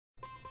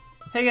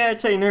Hey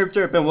guys, it's Herb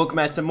Derp and welcome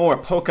back to more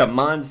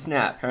Pokemon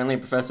Snap. Apparently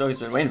Professor Oak's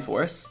been waiting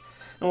for us.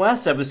 In the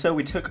last episode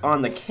we took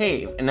on the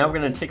cave, and now we're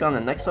going to take on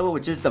the next level,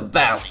 which is the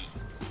valley.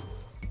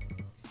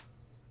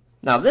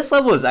 Now this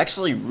level is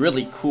actually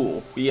really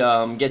cool. We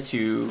get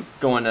to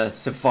go on a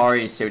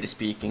safari, so to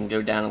speak, and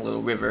go down a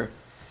little river.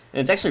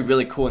 And it's actually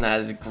really cool and it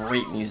has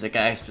great music.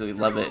 I actually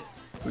love it.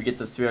 We get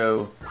to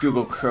throw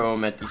Google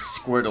Chrome at the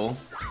Squirtle.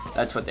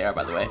 That's what they are,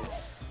 by the way.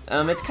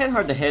 It's kind of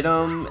hard to hit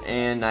them,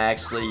 and I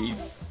actually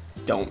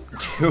don't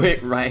do it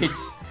right,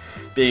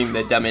 being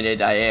the dumb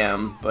idiot I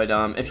am. But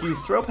if you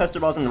throw pester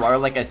balls in the water,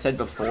 like I said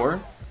before,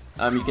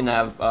 you can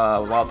have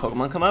wild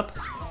Pokemon come up,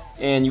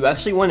 and you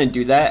actually want to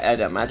do that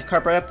at a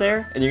Magikarp right up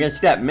there, and you're gonna see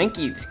that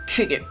Mankey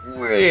kick it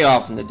way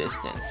off in the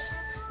distance,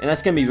 and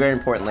that's gonna be very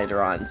important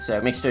later on.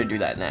 So make sure to do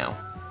that now.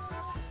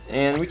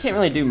 And we can't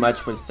really do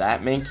much with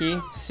that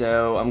Mankey,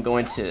 so I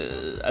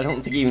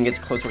don't think he even gets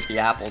close with the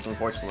apples,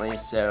 unfortunately.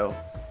 So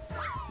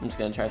I'm just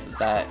gonna try with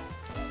that.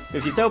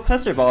 If you throw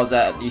pester balls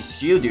at the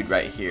Geodude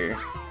right here,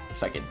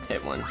 if I can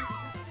hit one,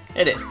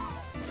 hit it.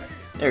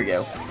 There we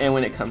go. And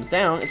when it comes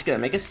down, it's gonna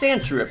make a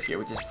Sandshrew appear,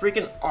 which is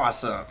freaking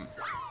awesome.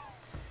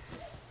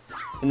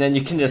 And then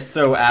you can just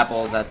throw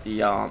apples at the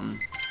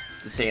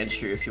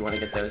Sandshrew if you want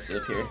to get those to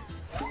appear.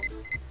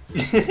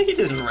 He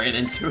just ran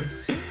into it,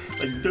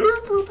 like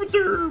derp, derp,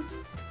 derp.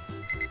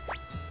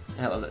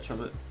 I love that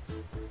trumpet.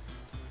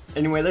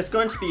 Anyway, there's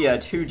going to be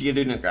 2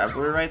 Geodude and a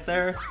Graveler right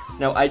there.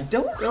 Now, I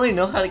don't really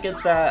know how to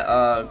get that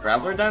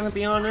Graveler down, to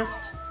be honest.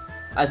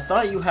 I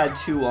thought you had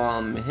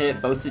to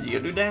hit both the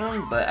Geodude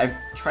down, but I've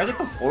tried it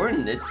before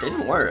and it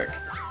didn't work.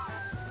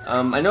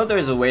 I know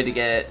there's a way to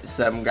get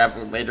some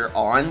Graveler later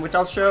on, which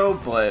I'll show,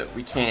 but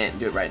we can't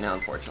do it right now,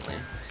 unfortunately.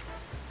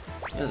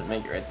 It doesn't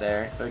make it right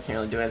there, but we can't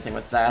really do anything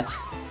with that.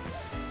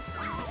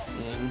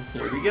 And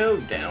here we go,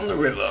 down the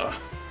river.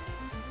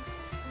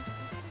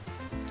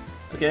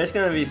 Okay, there's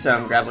gonna be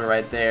some Graveler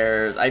right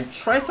there. I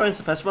tried throwing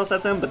some pester balls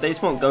at them, but they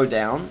just won't go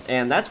down,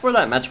 and that's where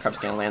that Magikarp's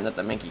gonna land that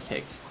the Mankey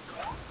kicked.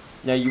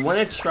 Now you want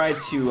to try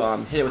to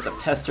hit it with a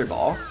pester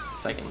ball,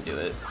 if I can do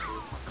it.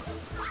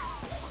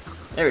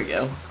 There we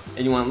go.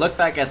 And you want to look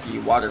back at the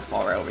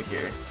waterfall right over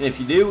here. And if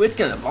you do, it's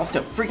gonna evolve to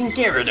a freaking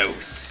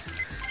Gyarados.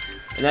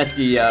 And that's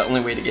the only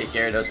way to get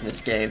Gyarados in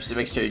this game, so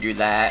make sure you do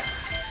that.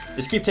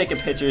 Just keep taking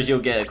pictures, you'll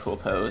get a cool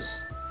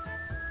pose.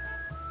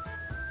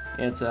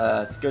 And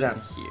let's go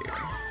down here.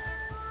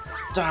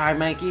 Die,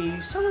 Mankey,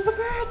 you son of a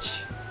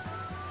bitch!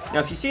 Now,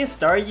 if you see a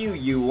Staryu,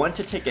 you want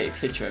to take a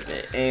picture of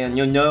it, and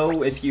you'll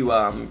know if you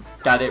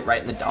got it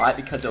right in the dot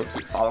because it'll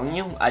keep following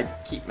you. I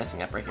keep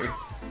messing up right here,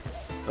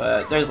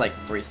 but there's like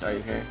 3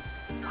 Staryu here.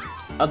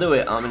 I'll do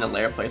it in a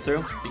layer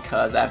playthrough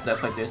because I have to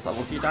play through this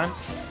level a few times.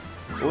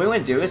 What we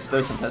want to do is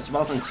throw some pester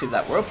balls into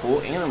that whirlpool,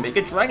 and it'll make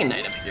a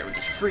Dragonite up here, which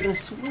is freaking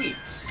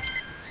sweet.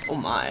 Oh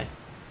my,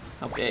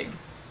 how big!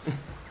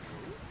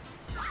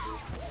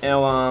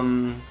 Now,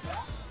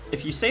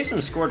 if you save some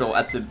Squirtle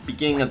at the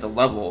beginning of the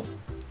level,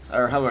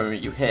 or however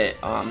you hit,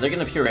 they're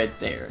gonna appear right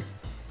there.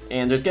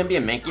 And there's gonna be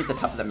a Mankey at the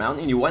top of the mountain,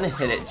 and you want to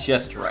hit it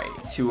just right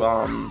to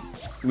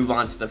move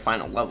on to the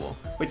final level.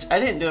 Which I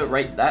didn't do it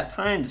right that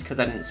time, just because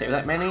I didn't save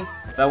that many.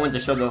 But I wanted to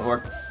show the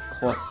whole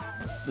course.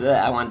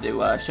 I wanted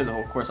to show the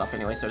whole course off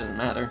anyway, so it doesn't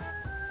matter.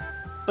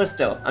 But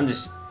still, I'm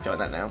just showing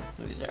that now.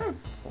 Is there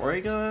a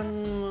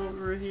Porygon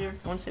over here?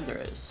 I want to say there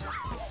is.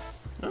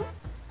 No?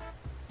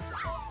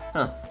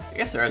 Huh? I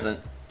guess there isn't.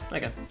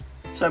 Okay.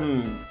 For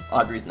some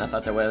odd reason I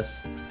thought there was.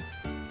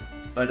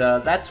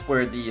 But that's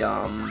where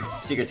the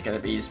secret's gonna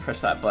be. Just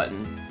press that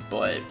button,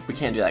 but we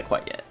can't do that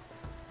quite yet.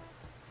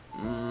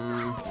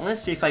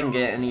 Let's see if I can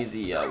get any of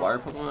the water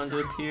Pokemon to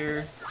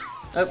appear.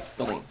 Oh,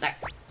 building. Ah.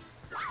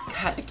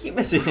 God, I keep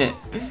missing it.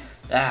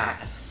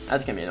 Ah,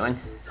 that's gonna be annoying.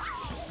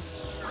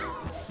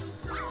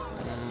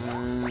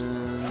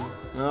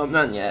 No,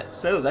 none yet.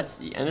 So that's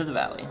the end of the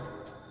valley.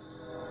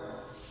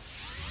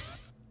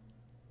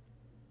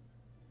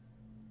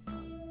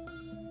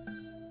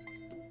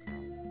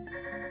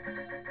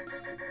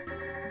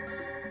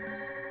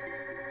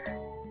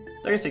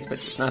 "36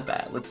 pictures, not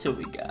bad. Let's see what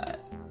we got."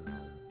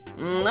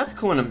 That's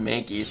cool in a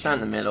Mankey. It's not in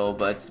the middle,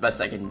 but it's the best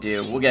I can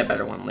do. We'll get a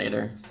better one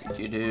later. So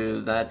you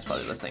do, that's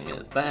probably the best thing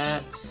at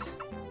that.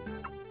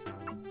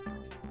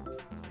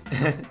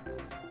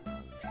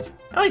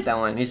 I like that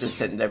one. He's just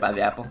sitting there by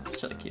the apple.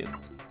 It's really cute.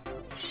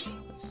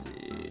 Let's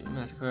see.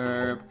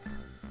 Magikarp.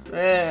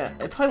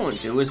 It probably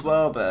won't do as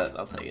well, but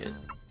I'll take it.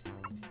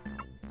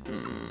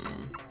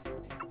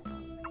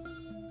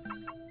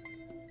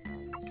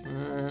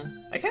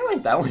 I kind of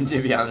like that one,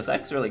 to be honest.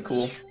 That's really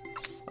cool.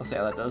 I'll see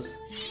how that does.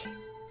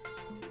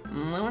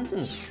 That one's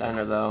in the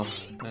center, though.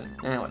 But,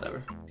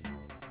 whatever.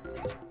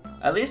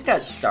 I at least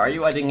got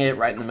Staryu. I didn't get it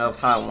right in the middle of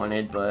how I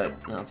wanted, but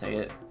I'll take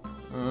it.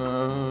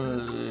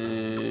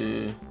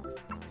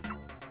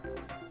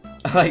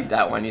 I like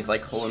that one. He's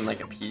like holding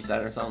like a peace sign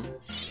or something.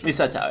 At least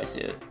that's how I see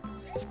it.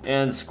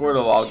 And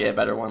Squirtle, I'll get a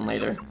better one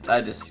later.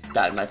 I just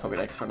got in my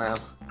Pokedex for now.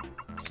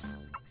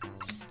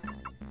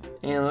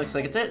 And it looks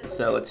like it's it,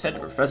 so let's head to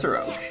Professor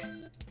Oak.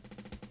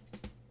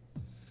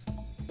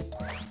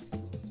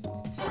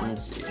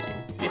 Let's see.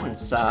 Decent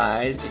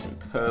size, decent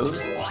pose,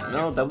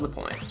 no, double the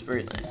points.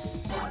 Very nice.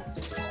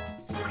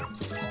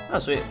 Oh,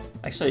 sweet.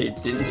 Actually,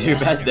 didn't do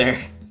bad there.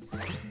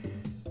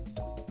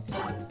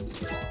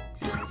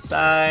 Decent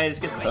size,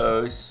 good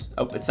pose.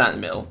 Oh, it's not in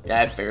the middle.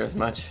 Yeah, I figured as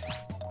much.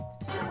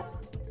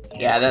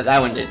 Yeah,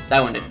 that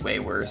one did way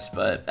worse,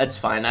 but that's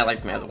fine. I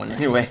liked my other one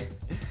anyway.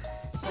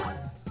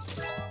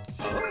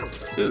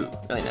 Ooh,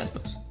 really nice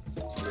pose.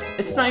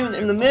 It's not even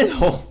in the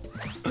middle.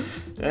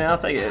 Yeah, I'll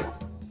take it.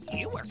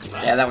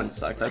 Yeah, that one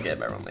sucked. I'll get a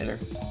better one later.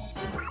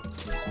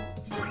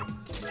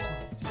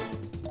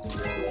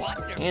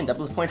 And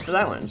double the points for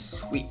that one.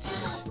 Sweet.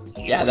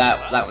 Yeah,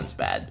 that one's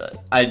bad,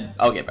 but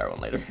I'll get a better one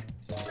later.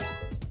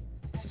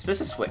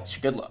 Suspicious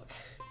switch. Good luck.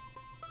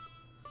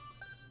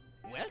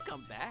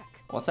 Welcome back.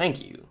 Well,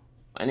 thank you.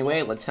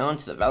 Anyway, let's head on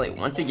to the valley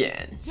once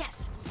again.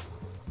 Yes.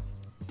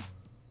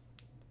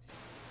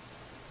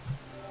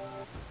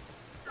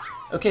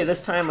 Okay,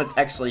 this time let's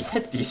actually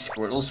hit these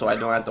Squirtles so I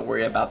don't have to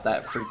worry about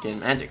that freaking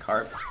magic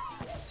harp.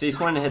 So you just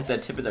want to hit the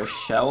tip of their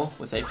shell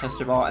with a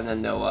pester ball and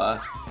then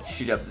they'll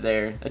shoot up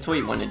there. That's what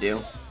you want to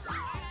do.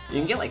 You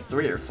can get like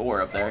 3 or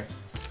 4 up there.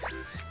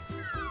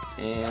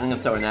 And I'm going to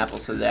throw an apple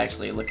so they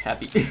actually look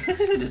happy.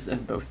 Just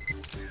them both.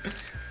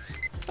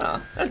 Oh,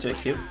 that's really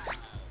cute.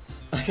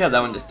 I like how that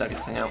one just stuck his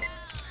tongue out.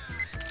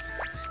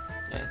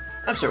 Yeah,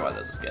 I'm sure one of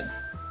those is good.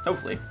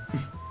 Hopefully.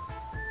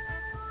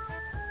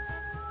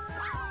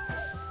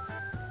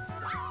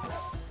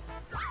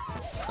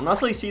 And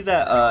also you see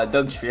that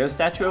Doug Trio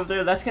statue over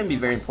there, that's going to be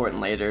very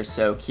important later,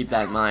 so keep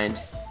that in mind.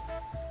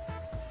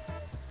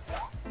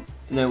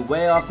 And then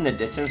way off in the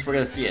distance we're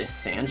going to see a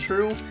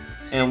Sandshrew,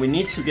 and we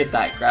need to get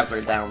that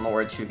Graveler down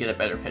lower to get a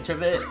better pitch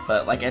of it,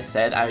 but like I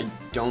said, I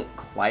don't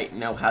quite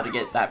know how to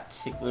get that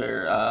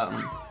particular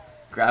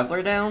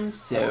Graveler down,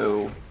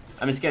 so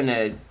I'm just going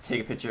to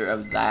take a picture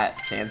of that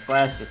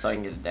Sandslash just so I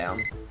can get it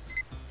down.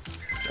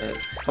 But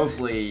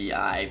hopefully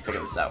I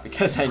figure this out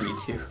because I need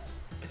to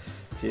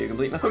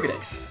complete my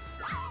Pokedex.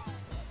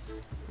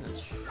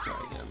 Let's try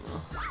again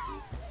though.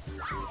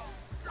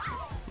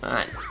 Come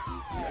on.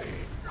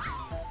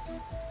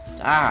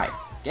 Die!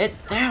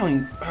 Get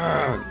down!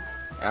 I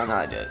don't know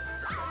how to do it.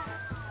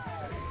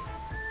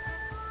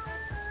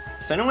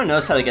 If anyone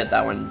knows how to get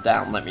that one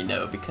down, let me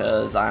know,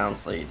 because I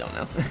honestly don't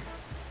know.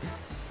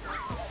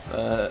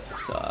 But,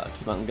 so,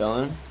 keep on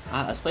going.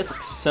 Ah, this place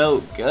looks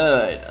so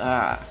good.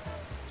 Ah,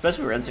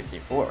 especially for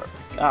N64. Oh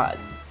my god.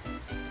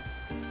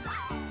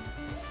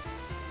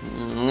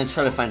 I'm gonna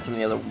try to find some of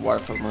the other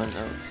water Pokemon.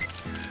 Oh.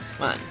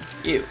 Come on,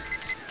 you.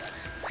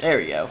 There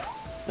we go.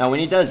 Now when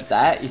he does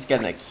that, he's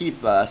gonna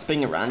keep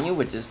spinning around you,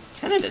 which is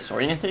kind of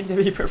disorienting to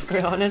be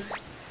perfectly honest.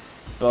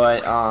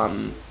 But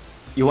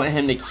you want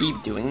him to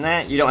keep doing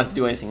that. You don't have to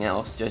do anything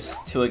else. Just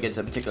till it gets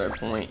a particular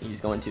point,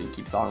 he's going to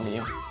keep following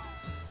you.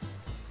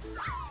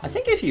 I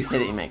think if you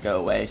hit it, he might go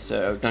away,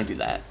 so don't do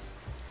that.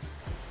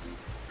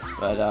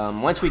 But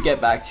once we get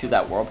back to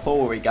that whirlpool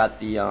where we got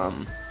the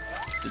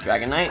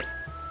Dragonite,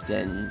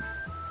 then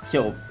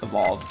he'll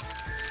evolve.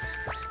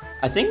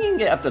 I think you can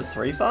get up to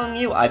 3 following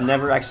you. I've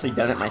never actually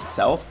done it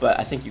myself, but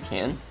I think you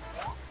can.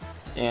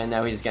 And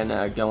now he's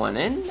gonna go on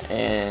in,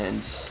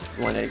 and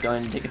you want to go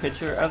ahead and take a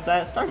picture of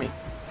that Starmie.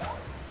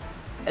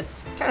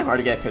 It's kind of hard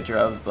to get a picture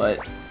of, but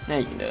now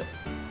you can do it.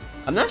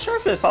 I'm not sure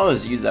if it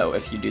follows you though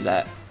if you do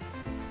that.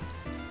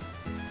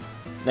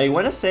 Now you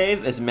want to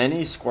save as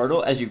many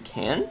Squirtle as you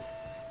can,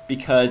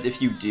 because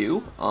if you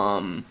do,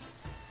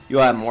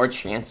 you'll have more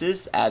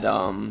chances at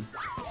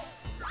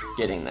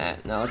getting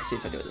that. Now let's see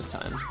if I do it this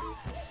time.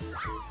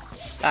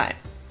 Die.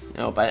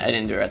 Nope, I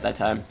didn't do it at that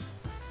time.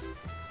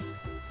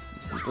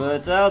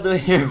 But I'll do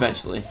it here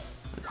eventually.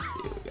 Let's see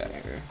what we got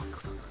here.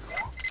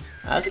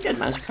 That's a good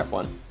Magikarp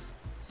one.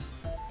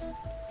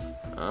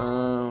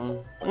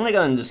 I'm gonna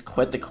go and just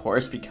quit the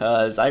course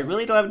because I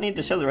really don't have a need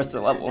to show the rest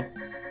of the level.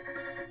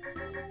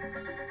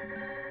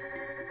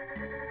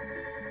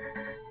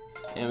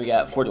 And we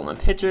got 41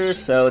 pictures,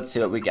 so let's see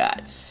what we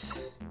got.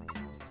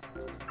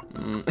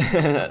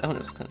 That one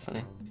was kind of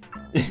funny.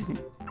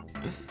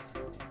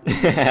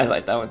 I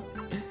like that one.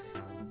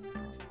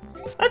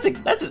 That's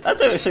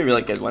actually a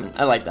really good one.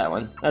 I like that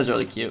one. That was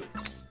really cute.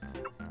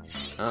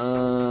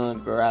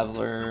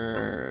 Graveler.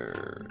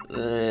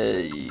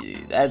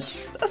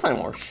 That's not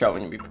even worth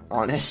showing, to be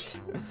honest.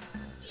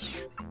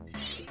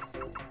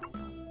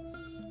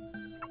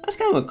 That's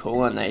kind of a cool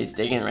one that he's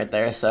digging right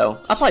there, so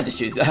I'll probably just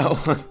choose that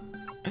one.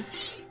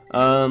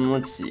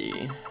 Let's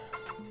see.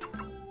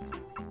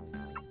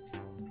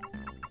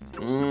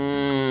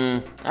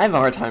 I have a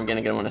hard time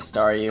getting a good one to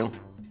star you.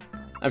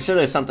 I'm sure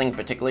there's something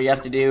particular you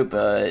have to do,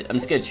 but I'm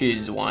just gonna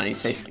choose one. He's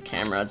facing the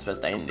camera, it's the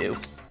best I can do.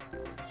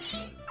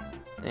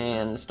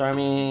 And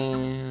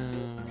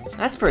Starmie,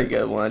 that's a pretty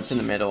good one. It's in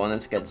the middle and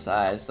it's good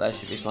size, so that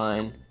should be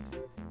fine.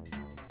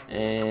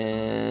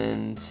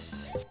 And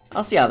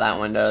I'll see how that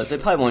one does.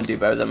 It probably won't do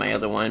better than my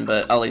other one,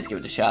 but I'll at least give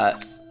it a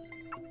shot.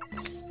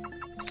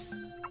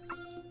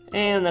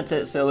 And that's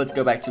it, so let's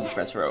go back to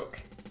Professor Oak.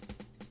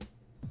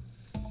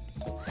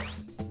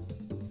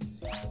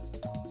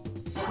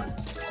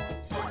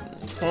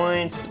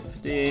 Points,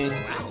 50.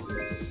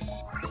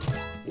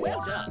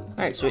 Well done.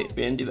 Alright, sweet.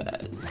 We didn't do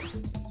bad.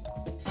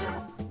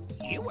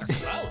 You were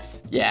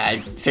close. Yeah, I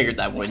figured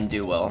that wouldn't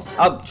do well.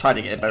 I'll try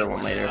to get a better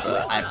one later,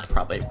 but I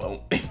probably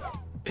won't.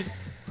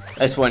 I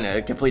just want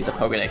to complete the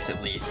Pokédex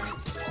at least.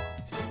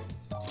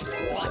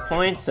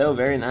 Points, so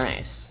very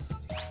nice.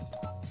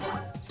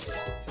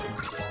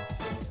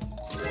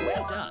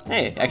 Well done.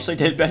 Hey, actually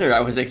did better. I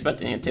was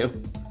expecting it to.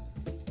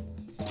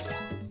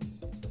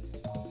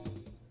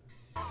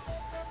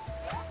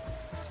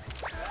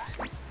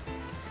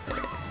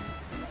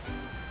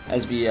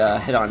 As we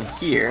head on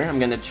here, I'm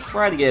gonna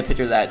try to get a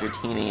picture of that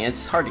Dratini.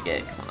 It's hard to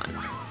get. Come on.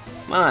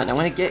 Come on, I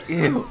want to get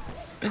you.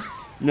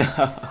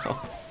 No.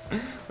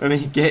 Let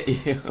me get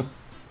you.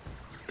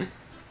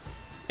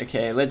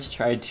 Okay, let's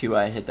try to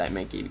hit that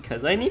Mankey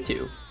because I need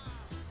to.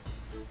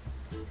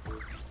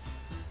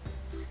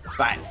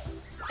 Bye.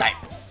 Die.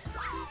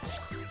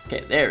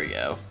 Okay, there we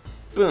go.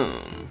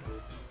 Boom.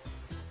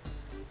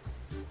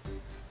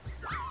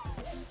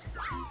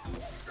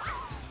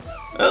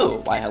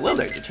 Oh, why hello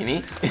there,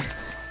 Dratini.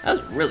 That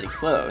was really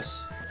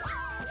close.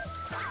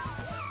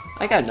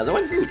 I got another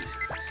one? Ooh.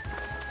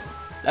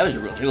 That was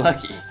really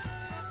lucky.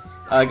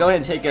 Go ahead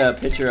and take a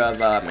picture of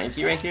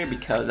Mankey right here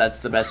because that's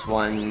the best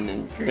one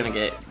and you're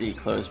gonna be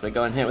close, but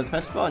go and hit it with the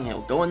best ball and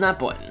he'll go on that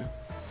button.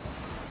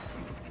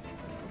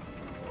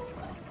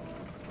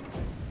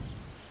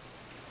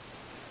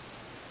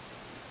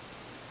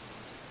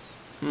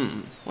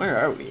 Where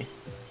are we?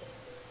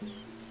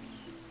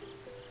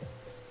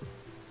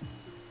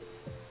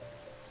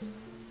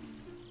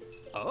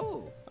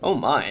 Oh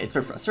my, it's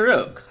Professor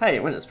Oak. Hi,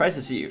 I'm surprised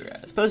to see you.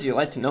 I suppose you'd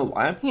like to know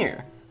why I'm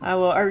here.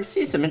 I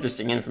received some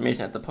interesting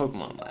information at the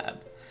Pokemon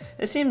lab.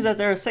 It seems that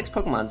there are 6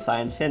 Pokemon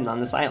signs hidden on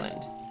this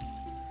island.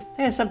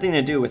 They have something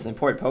to do with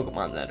important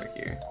Pokemon that are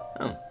here.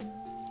 Oh.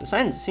 The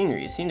signs and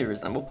scenery seem to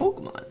resemble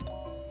Pokemon.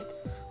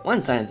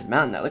 One sign is a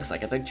mountain that looks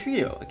like a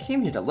Dugtrio. I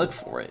came here to look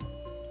for it.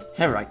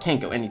 However, I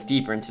can't go any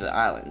deeper into the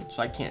island,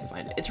 so I can't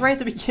find it. It's right at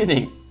the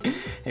beginning.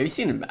 Have you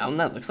seen a mountain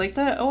that looks like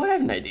that? Oh, I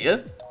have an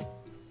idea.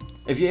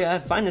 If you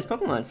find this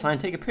Pokemon sign,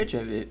 take a picture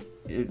of it.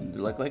 It'd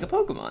look like a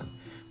Pokemon.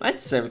 Might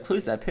say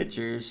clues that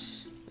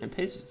pictures and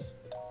pages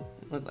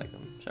look like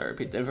them. Shall I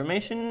repeat the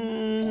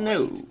information?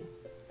 No.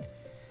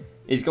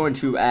 He's going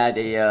to add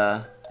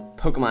a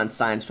Pokemon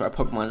signs to our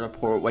Pokemon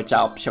report, which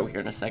I'll show here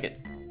in a second.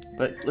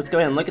 But let's go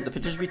ahead and look at the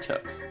pictures we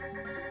took.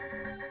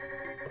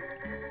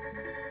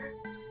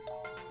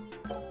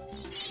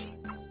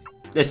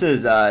 This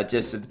is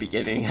just at the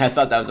beginning. I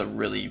thought that was a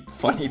really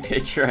funny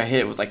picture. I hit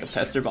it with like a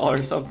pester ball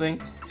or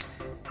something.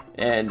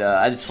 And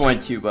I just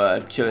wanted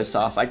to show this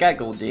off. I got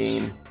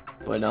Goldeen,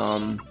 but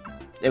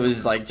it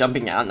was like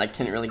jumping out and I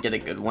couldn't really get a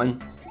good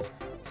one.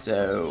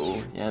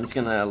 So yeah, I'm just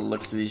gonna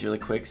look through these really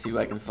quick, see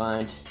what I can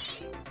find.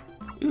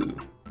 Ooh,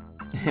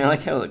 I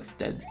like how it looks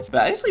dead.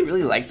 But I actually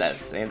really like that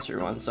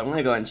Sandshrew one, so I'm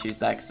gonna go ahead and choose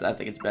that because I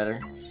think it's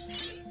better.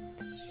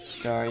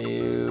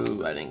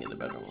 Staryu, I didn't get a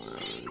better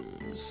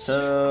one,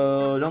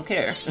 so don't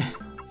care.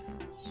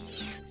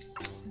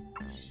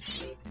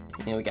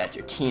 And we got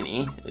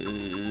Dratini.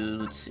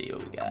 Let's see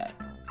what we got.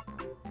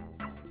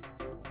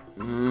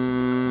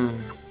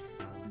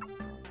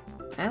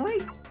 I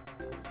like...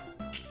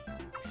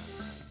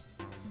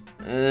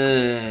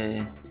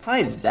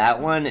 probably that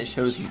one. It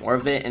shows more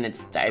of it and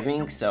it's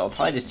diving, so I'll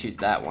probably just choose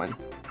that one.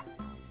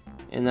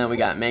 And then we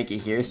got Mankey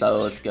here, so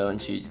let's go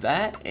and choose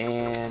that.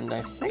 And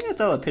I think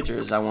that's all the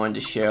pictures I wanted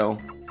to show.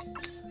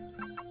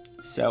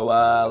 So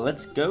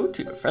let's go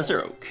to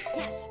Professor Oak.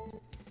 Yes.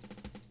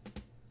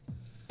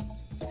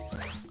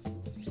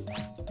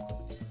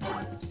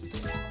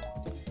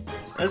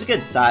 That was a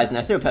good size, and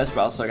I threw a pest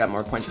ball, so I got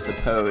more points for the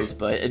pose,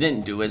 but it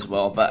didn't do as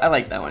well, but I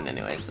like that one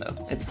anyway, so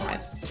it's fine.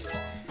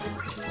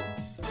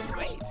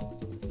 Wait.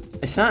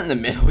 It's not in the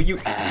middle, you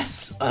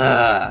ass.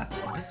 I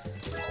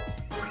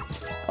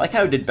like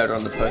how it did better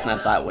on the pose than I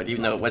thought it would,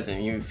 even though it wasn't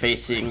even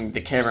facing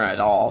the camera at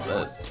all,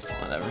 but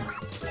whatever.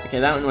 Okay,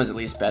 that one was at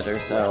least better,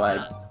 so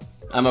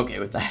I'm okay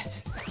with that.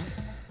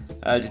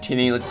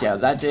 Dratini, let's see how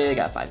that did.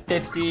 Got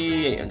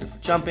 550, 800 for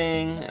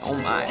jumping. Oh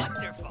my.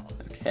 Wonderful.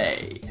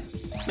 Okay.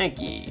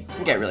 Mankey.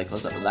 We got really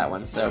close up with that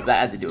one, so that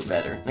had to do it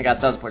better. I got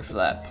 1,000 points for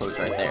that pose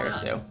right there,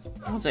 so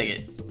I'll take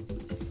it.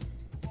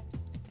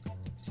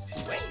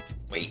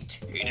 Wait,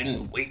 he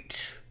didn't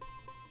wait.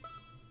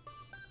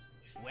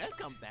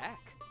 Welcome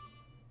back.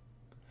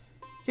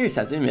 Here's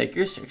something to make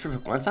your search for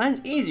Pokemon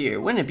signs easier.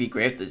 Wouldn't it be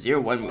great if the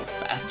 0-1 moved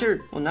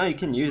faster? Well, now you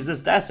can use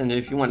this dash symbol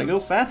if you want to go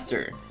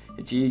faster.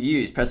 It's easy to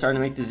use. Press R to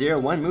make the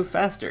 0-1 move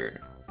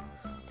faster.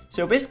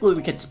 So basically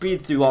we could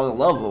speed through all the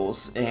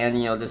levels and,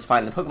 you know, just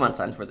find the Pokemon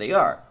signs where they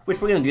are. Which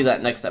we're going to do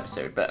that next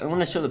episode, but I want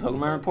to show the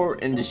Pokemon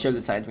report and just show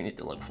the signs we need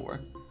to look for.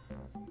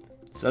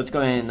 So let's go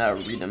ahead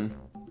and read them.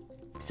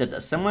 It said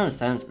that someone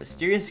assigns a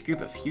mysterious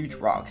group of huge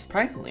rocks.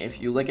 Surprisingly,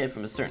 if you look at it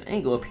from a certain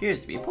angle, it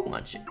appears to be a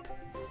Pokemon shape.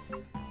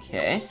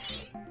 Okay.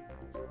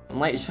 When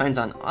light shines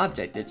on an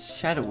object, its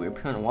shadow will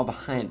appear on a wall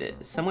behind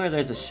it. Somewhere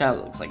there's a shadow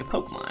that looks like a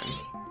Pokemon.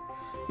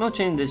 Smoke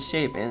changes its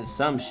shape, and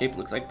some shape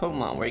looks like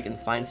Pokemon. Where you can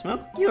find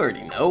smoke, you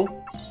already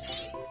know.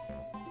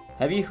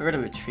 Have you heard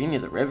of a tree near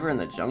the river in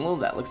the jungle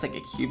that looks like a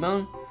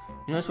Cubone?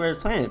 You know where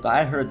it's planted, but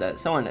I heard that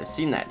someone has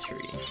seen that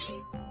tree.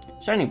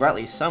 Shining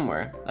brightly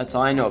somewhere, that's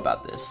all I know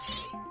about this.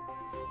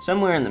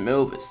 Somewhere in the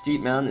middle of a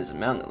steep mountain is a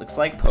mountain that looks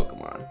like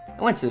Pokemon.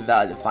 I went to the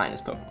valley to find this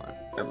Pokemon.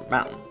 Or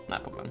mountain,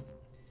 not Pokemon.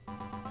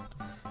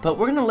 But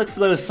we're gonna look for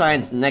those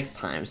signs next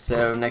time.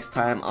 So next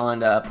time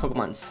on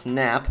Pokemon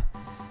Snap,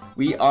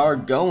 we are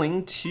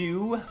going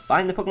to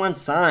find the Pokemon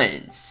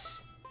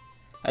signs.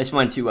 I just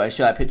wanted to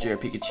show that picture of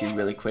Pikachu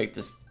really quick,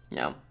 just, you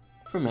know,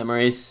 for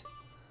memories.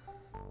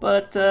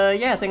 But,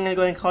 yeah, I think I'm gonna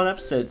go ahead and call it an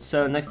episode.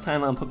 So next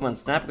time on Pokemon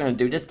Snap, we're gonna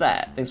do just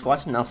that. Thanks for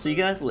watching, and I'll see you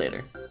guys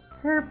later.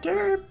 Herp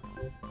derp!